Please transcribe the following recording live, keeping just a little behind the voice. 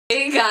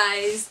Hey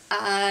guys,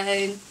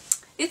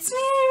 it's me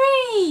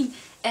Irene,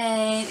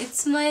 and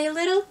it's my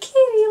little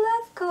kitty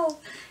Lefko,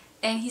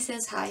 and he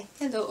says hi.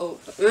 Hello.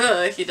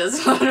 Oh, he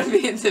doesn't want to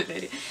be in the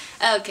video.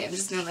 Okay, I'm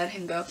just gonna let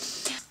him go.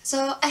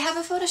 So I have a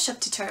Photoshop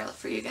tutorial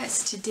for you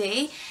guys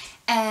today,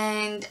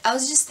 and I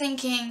was just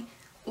thinking,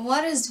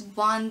 what is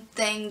one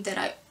thing that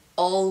I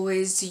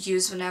always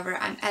use whenever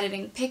I'm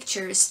editing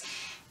pictures?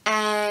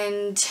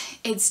 And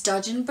it's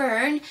dodge and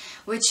burn,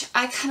 which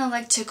I kind of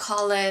like to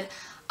call it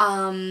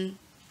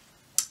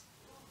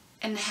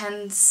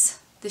enhance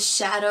the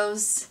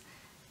shadows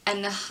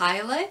and the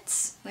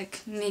highlights, like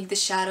make the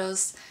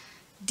shadows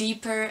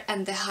deeper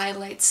and the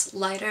highlights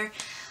lighter.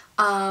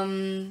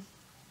 And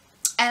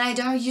I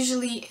don't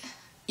usually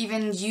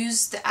even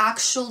use the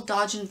actual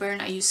dodge and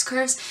burn. I use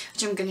curves,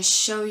 which I'm gonna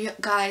show you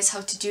guys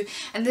how to do,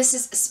 and this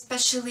is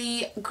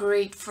especially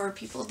great for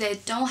people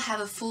that don't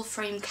have a full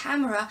frame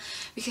camera,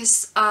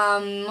 because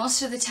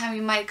most of the time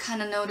you might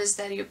kind of notice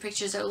that your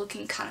pictures are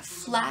looking kind of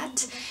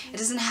flat. It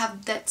doesn't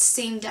have that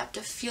same depth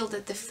of field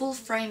that the full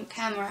frame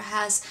camera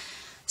has.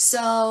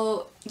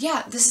 So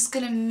yeah, this is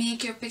gonna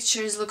make your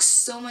pictures look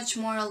so much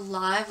more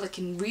alive, like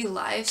in real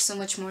life, so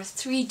much more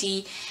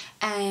 3D.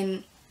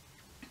 And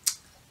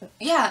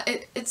yeah,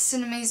 it's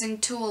an amazing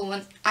tool.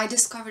 When I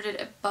discovered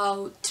it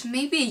about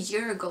maybe a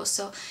year ago,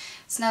 so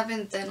it's not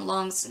been that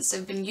long since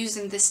I've been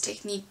using this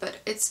technique, but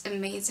it's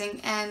amazing.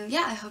 And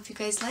yeah, I hope you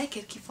guys like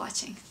it. Keep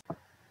watching.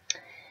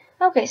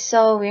 Okay,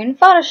 so we're in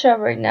Photoshop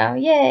right now,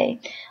 yay!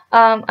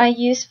 I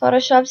use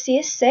Photoshop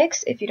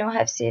CS6. If you don't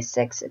have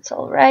CS6, it's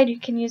alright. You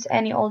can use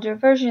any older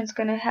version. It's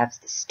gonna have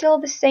still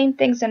the same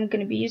things I'm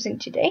gonna be using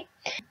today.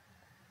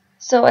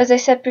 So as I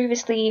said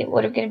previously,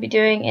 what we're gonna be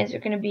doing is we're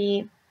gonna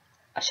be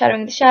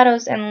shadowing the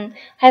shadows and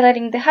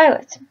highlighting the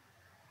highlights.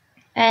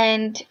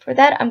 And for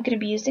that, I'm gonna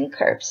be using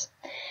curves.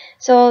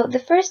 So the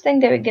first thing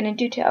that we're gonna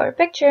do to our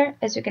picture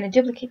is we're gonna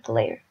duplicate the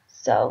layer.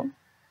 So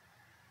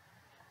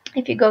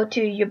if you go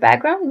to your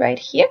background right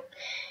here,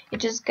 you're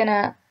just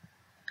gonna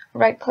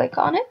right click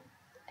on it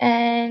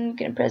and you're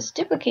gonna press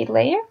duplicate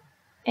layer,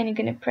 and you're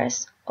gonna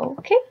press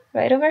OK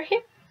right over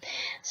here.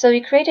 So we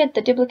created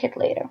the duplicate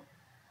layer.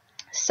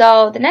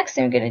 So the next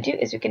thing we're gonna do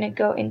is we're gonna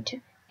go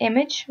into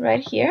image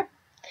right here,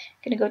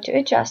 gonna go to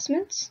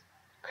adjustments,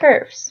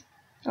 curves.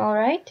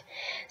 Alright,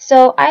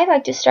 so I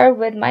like to start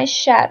with my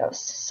shadows.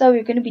 So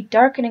we're gonna be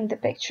darkening the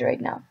picture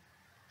right now.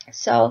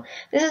 So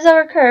this is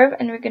our curve,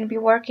 and we're going to be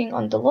working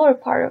on the lower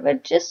part of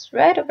it, just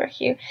right over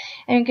here,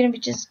 and we're going to be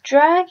just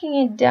dragging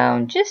it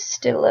down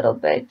just a little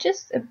bit,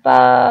 just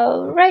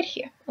about right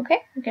here. Okay,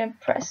 we're going to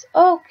press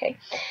OK.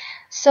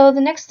 So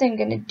the next thing we're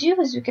going to do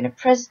is we're going to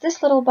press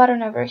this little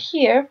button over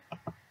here.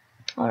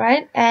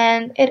 Alright,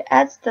 and it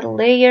adds the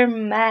layer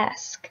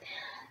mask.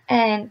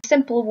 And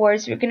simple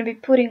words, we're going to be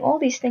putting all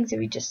these things that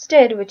we just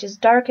did, which is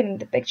darkening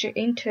the picture,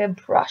 into a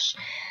brush.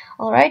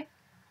 Alright,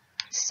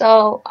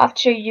 so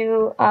after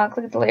you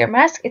click the layer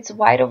mask, it's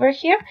white over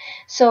here.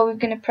 So we're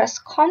going to press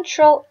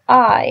Ctrl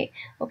I,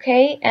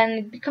 okay, and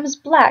it becomes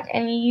black.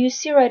 And you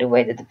see right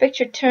away that the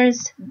picture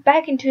turns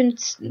back into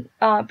its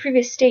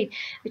previous state,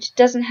 which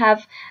doesn't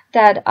have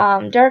that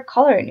dark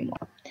color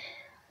anymore.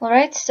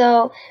 Alright,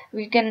 so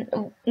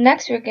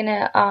next we're going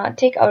to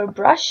take our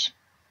brush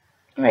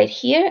right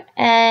here,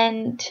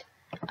 and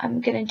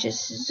I'm going to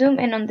just zoom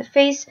in on the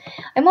face.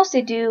 I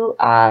mostly do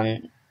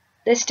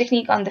this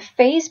technique on the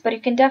face, but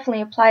you can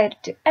definitely apply it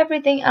to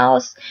everything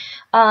else.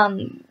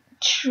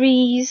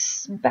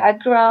 Trees,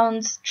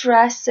 backgrounds,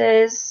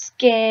 dresses,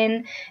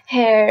 skin,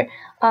 hair.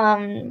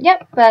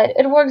 Yep, but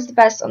it works the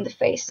best on the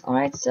face.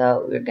 Alright,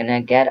 so we're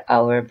gonna get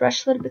our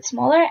brush a little bit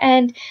smaller,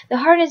 and the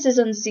hardness is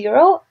on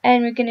 0,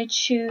 and we're gonna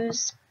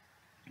choose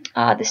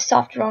the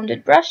soft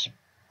rounded brush.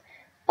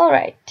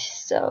 Alright,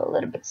 so a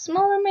little bit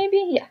smaller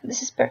maybe. Yeah,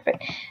 this is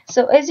perfect.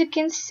 So as you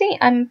can see,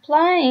 I'm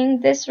applying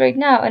this right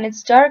now, and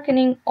it's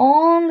darkening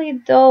only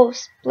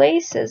those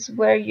places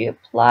where you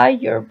apply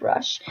your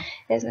brush.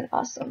 Isn't it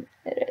awesome?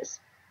 It is.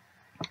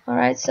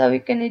 Alright, so we're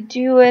gonna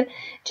do it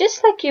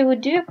just like you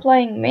would do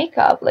applying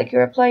makeup, like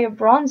you apply your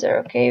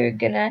bronzer. Okay, you're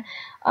gonna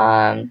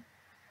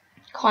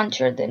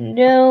contour the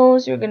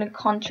nose, you're gonna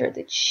contour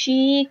the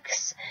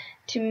cheeks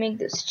to make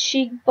those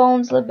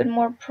cheekbones a little bit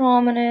more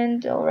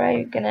prominent. Alright,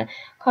 you're gonna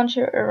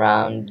contour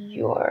around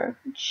your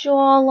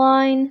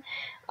jawline.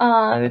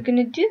 We're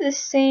gonna do the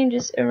same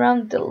just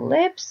around the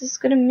lips. It's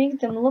gonna make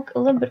them look a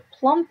little bit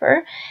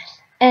plumper,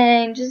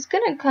 and just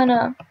gonna kind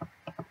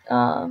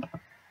of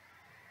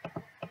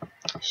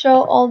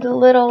show all the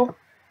little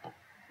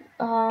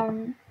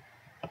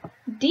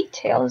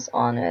details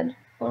on it.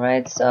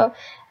 Alright, so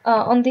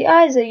on the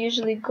eyes I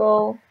usually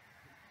go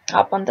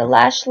up on the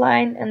lash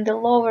line and the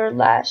lower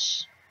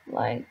lash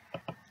line.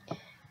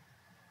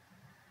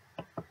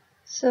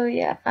 So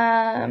yeah,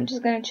 I'm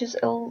just gonna choose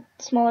a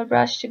smaller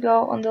brush to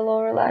go on the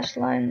lower lash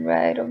line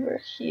right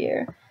over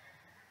here.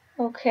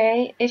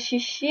 Okay, if you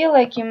feel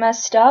like you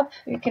messed up,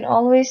 you can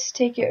always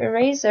take your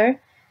eraser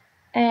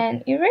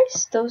and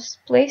erase those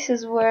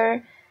places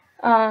where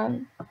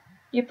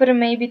you put in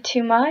maybe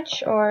too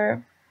much,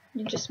 or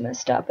you just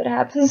messed up. It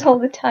happens all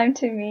the time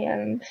to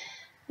me.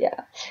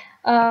 Yeah.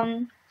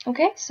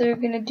 Okay, so you're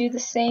gonna do the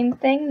same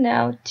thing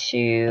now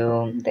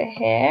to the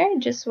hair,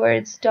 just where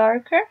it's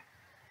darker,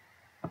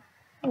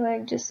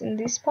 like just in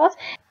these spots.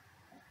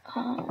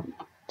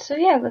 So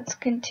yeah, let's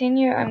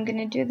continue. I'm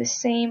gonna do the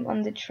same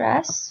on the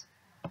dress.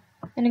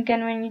 And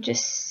again, when you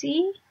just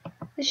see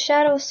the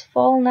shadows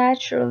fall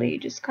naturally, you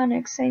just kind of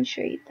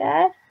accentuate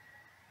that.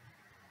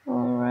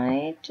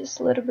 Alright, just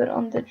a little bit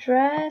on the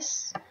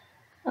dress,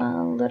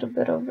 a little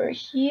bit over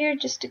here,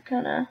 just to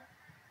kind of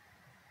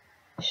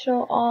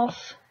show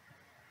off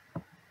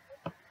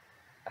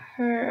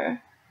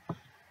her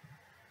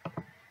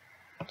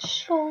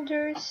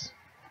shoulders.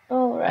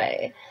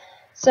 Alright,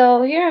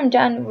 so here I'm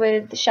done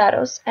with the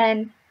shadows,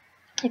 and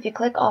if you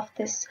click off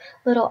this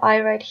little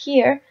eye right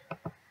here,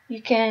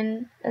 you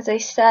can, as I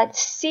said,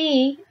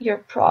 see your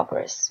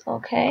progress.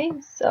 Okay,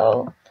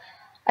 so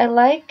I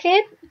like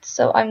it,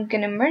 so I'm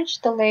gonna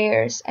merge the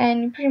layers,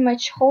 and you pretty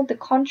much hold the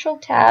Control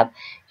tab,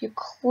 you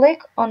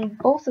click on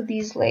both of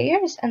these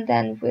layers, and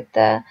then with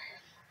the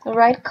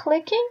right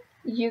clicking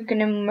you're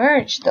gonna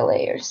merge the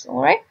layers.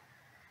 Alright,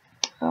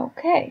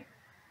 okay,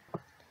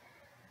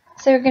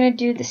 so we're gonna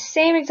do the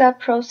same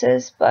exact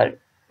process, but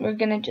we're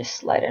gonna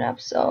just lighten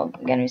up. So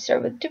again, we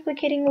start with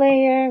duplicating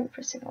layer,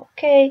 pressing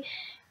OK,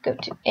 go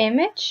to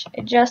image,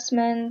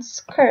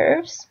 adjustments,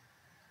 curves.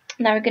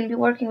 Now we're going to be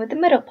working with the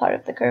middle part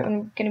of the curve, and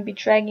we're going to be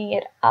dragging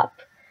it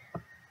up.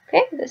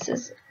 Okay, this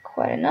is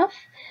quite enough.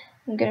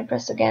 I'm going to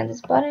press again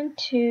this button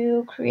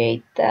to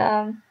create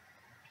the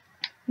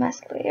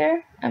mask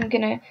layer. I'm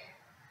going to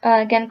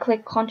again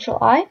click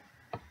Ctrl I.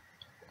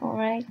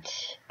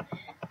 Alright,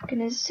 I'm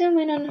going to zoom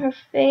in on her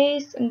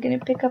face. I'm going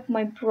to pick up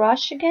my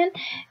brush again,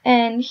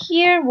 and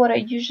here what I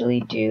usually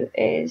do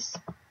is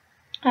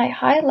I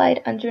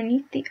highlight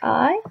underneath the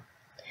eye.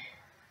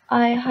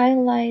 I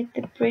highlight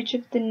the bridge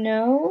of the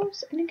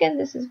nose, and again,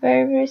 this is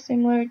very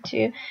similar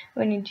to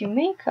when you do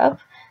makeup.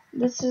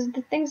 This is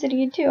the things that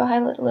you do. I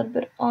highlight a little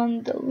bit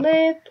on the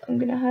lip. I'm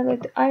gonna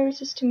highlight the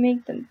irises to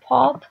make them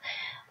pop.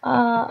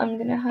 I'm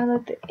gonna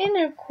highlight the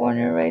inner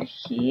corner right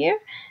here,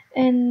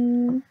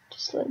 and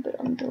just a little bit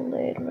on the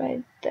lid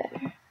right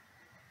there.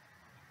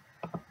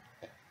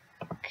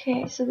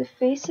 Okay, so the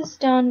face is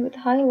done with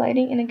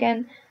highlighting, and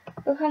again,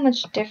 look how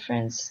much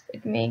difference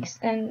it makes,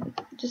 and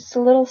just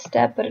a little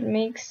step, but it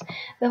makes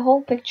the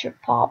whole picture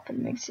pop and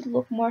makes it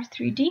look more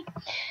 3D.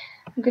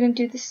 I'm gonna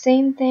do the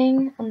same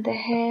thing on the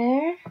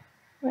hair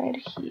right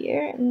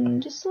here,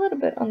 and just a little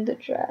bit on the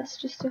dress,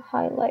 just to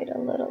highlight a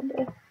little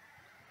bit.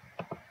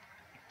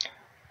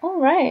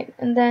 Alright,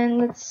 and then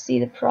let's see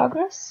the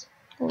progress.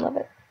 Love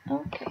it.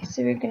 Okay,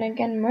 so we're gonna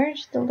again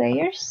merge the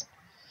layers,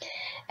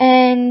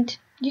 and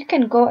you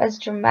can go as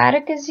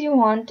dramatic as you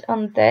want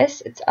on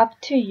this, it's up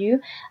to you.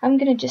 I'm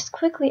gonna just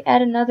quickly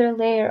add another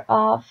layer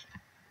of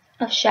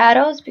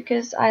shadows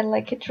because I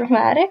like it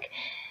dramatic,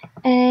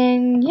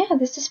 and yeah,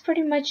 this is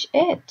pretty much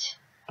it.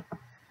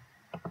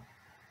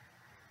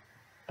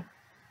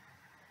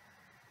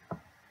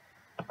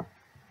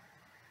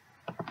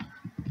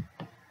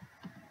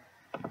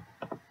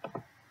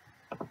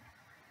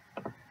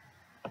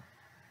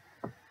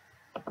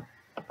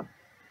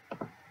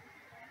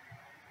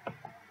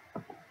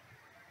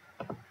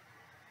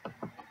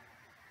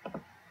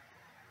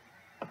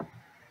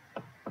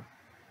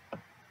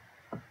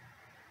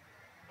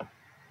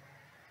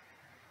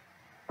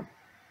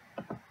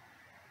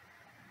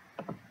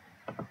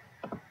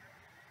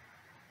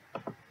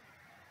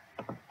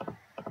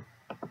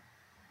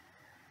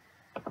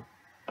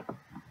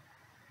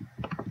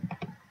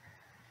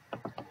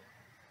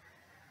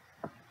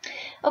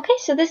 Okay,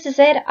 so this is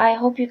it. I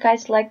hope you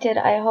guys liked it.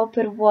 I hope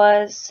it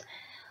was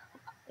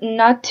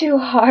not too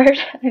hard.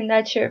 I'm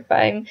not sure if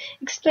I'm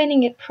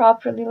explaining it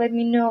properly. Let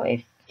me know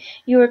if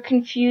you were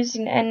confused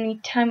in any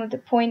time of the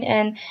point,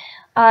 and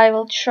I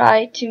will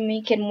try to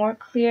make it more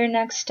clear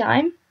next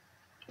time.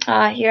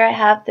 Here I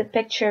have the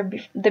picture,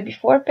 the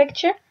before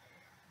picture,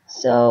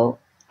 so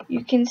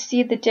you can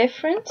see the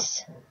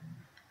difference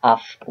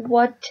of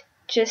what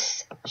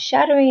just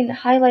shadowing and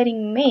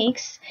highlighting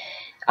makes.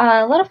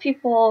 A lot of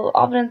people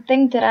often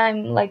think that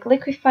I'm like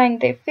liquefying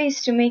their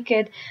face to make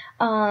it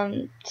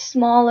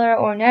smaller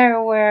or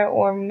narrower,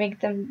 or make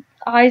them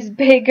eyes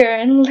bigger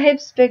and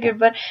lips bigger,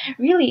 but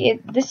really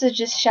this is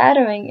just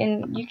shadowing,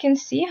 and you can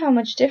see how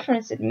much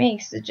difference it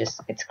makes.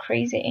 It's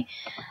crazy,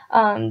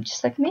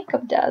 just like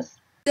makeup does.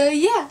 So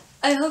yeah,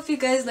 I hope you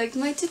guys liked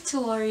my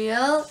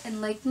tutorial and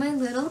liked my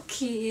little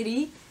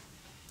kitty.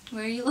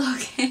 Where are you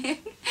looking?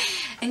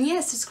 And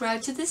yeah,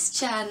 subscribe to this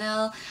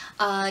channel,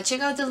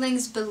 check out the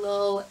links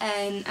below,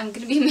 and I'm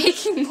gonna be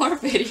making more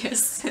videos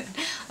soon.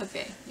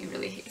 Okay, he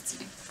really hates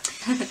me.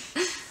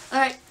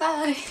 Alright,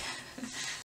 bye!